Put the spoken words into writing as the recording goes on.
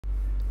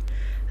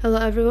Hello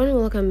everyone,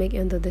 welcome back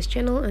into this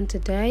channel, and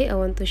today I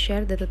want to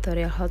share the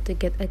tutorial how to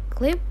get a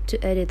clip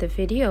to edit a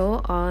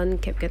video on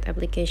Capcut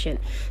application.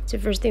 So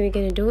first thing we're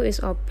gonna do is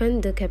open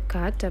the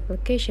Capcut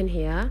application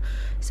here.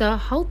 So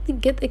how to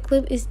get a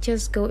clip is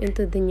just go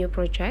into the new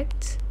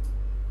project,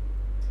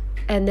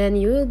 and then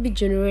you will be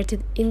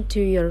generated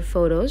into your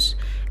photos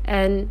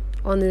and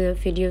on the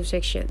video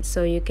section.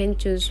 So you can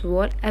choose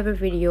whatever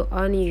video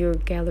on your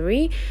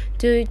gallery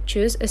to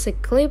choose as a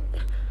clip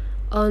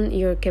on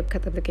your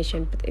Capcut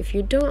application. But if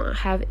you don't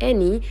have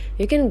any,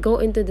 you can go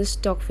into the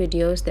stock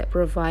videos that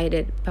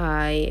provided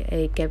by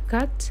a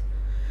Capcut,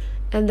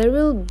 and there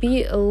will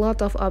be a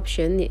lot of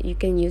options that you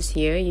can use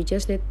here. You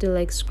just need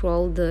to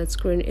scroll the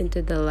screen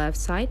into the left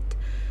side,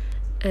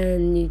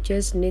 and you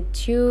just need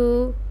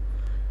to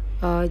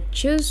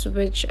choose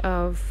which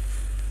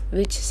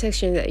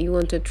section that you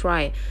want to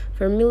try.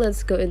 For me,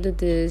 let's go into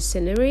the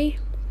scenery,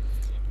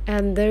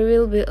 and there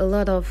will be a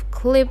lot of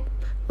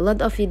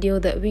video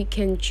that we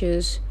can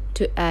choose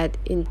to add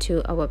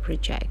into our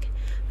project.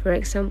 For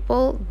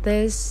example,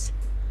 this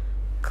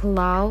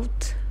cloud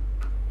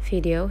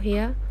video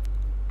here.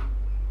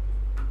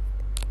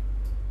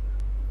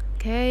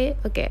 Okay,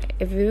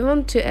 if we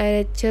want to add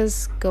it,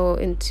 just go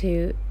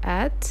into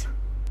add,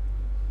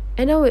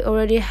 and now we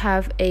already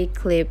have a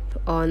clip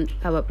on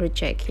our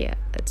project here.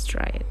 Let's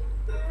try it.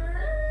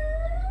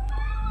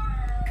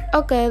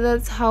 Okay,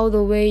 that's how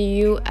the way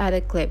you add a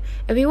clip.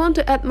 If you want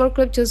to add more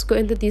clips, just go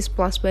into this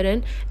plus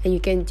button, and you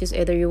can choose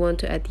either you want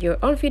to add your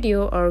own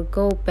video or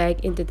go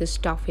back into the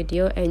stock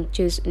video and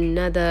choose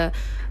another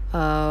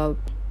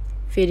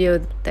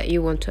video that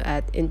you want to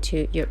add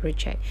into your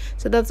project.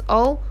 So that's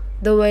all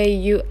the way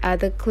you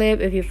add a clip.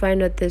 If you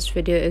find that this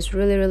video is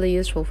really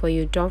useful for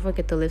you, don't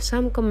forget to leave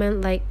some comment,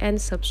 like, and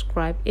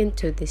subscribe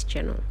into this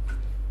channel.